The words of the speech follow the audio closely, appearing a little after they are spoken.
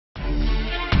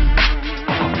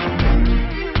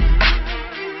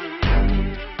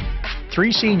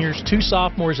3 seniors, 2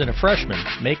 sophomores, and a freshman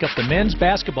make up the men's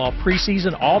basketball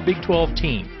preseason All-Big 12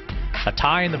 team. A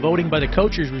tie in the voting by the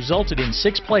coaches resulted in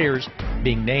 6 players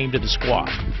being named to the squad.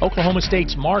 Oklahoma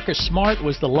State's Marcus Smart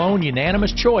was the lone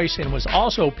unanimous choice and was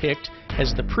also picked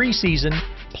as the Preseason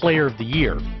Player of the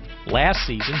Year. Last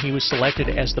season, he was selected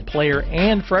as the Player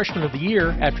and Freshman of the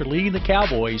Year after leading the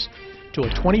Cowboys to a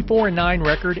 24-9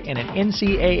 record and an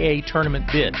NCAA tournament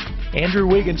bid. Andrew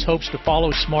Wiggins hopes to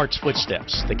follow Smart's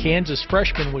footsteps. The Kansas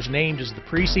freshman was named as the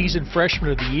Preseason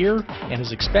Freshman of the Year and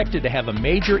is expected to have a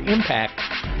major impact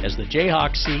as the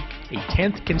Jayhawks seek a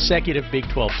 10th consecutive Big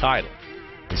 12 title.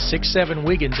 The 6'7"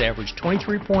 Wiggins averaged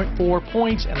 23.4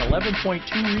 points and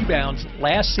 11.2 rebounds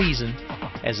last season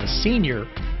as a senior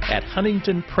at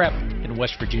Huntington Prep in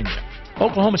West Virginia.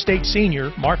 Oklahoma State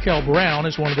senior Markel Brown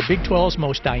is one of the Big 12's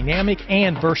most dynamic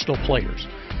and versatile players.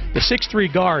 The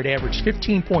 6'3" guard averaged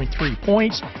 15.3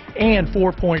 points and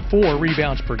 4.4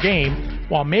 rebounds per game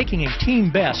while making a team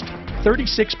best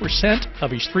 36%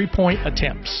 of his three-point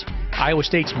attempts. Iowa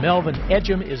State's Melvin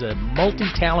Ejim is a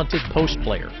multi-talented post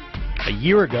player. A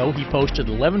year ago, he posted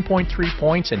 11.3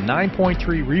 points and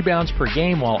 9.3 rebounds per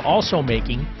game while also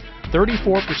making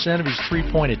 34% of his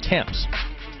three-point attempts.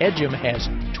 Ejim has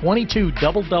 22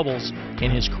 double-doubles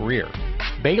in his career.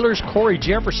 Baylor's Corey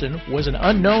Jefferson was an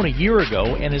unknown a year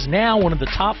ago and is now one of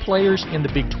the top players in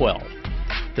the Big 12.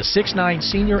 The 6'9"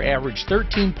 senior averaged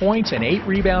 13 points and 8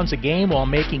 rebounds a game while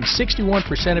making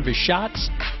 61% of his shots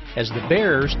as the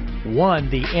Bears won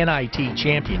the NIT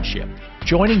championship.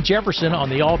 Joining Jefferson on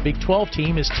the All-Big 12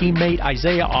 team is teammate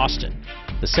Isaiah Austin.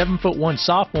 The 7'1"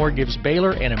 sophomore gives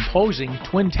Baylor an imposing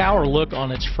twin tower look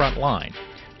on its front line.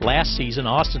 Last season,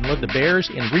 Austin led the Bears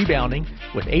in rebounding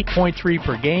with 8.3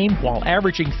 per game while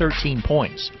averaging 13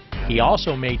 points. He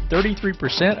also made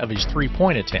 33% of his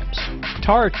three-point attempts.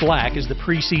 Tarik Black is the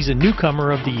Preseason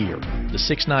Newcomer of the Year. The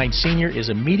 6'9" senior is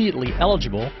immediately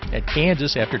eligible at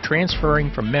Kansas after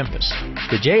transferring from Memphis.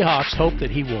 The Jayhawks hope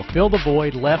that he will fill the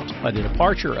void left by the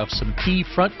departure of some key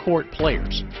front court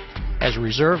players. As a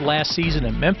reserve last season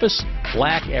at Memphis,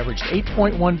 Black averaged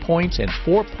 8.1 points and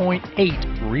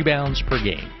 4.8 rebounds per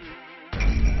game.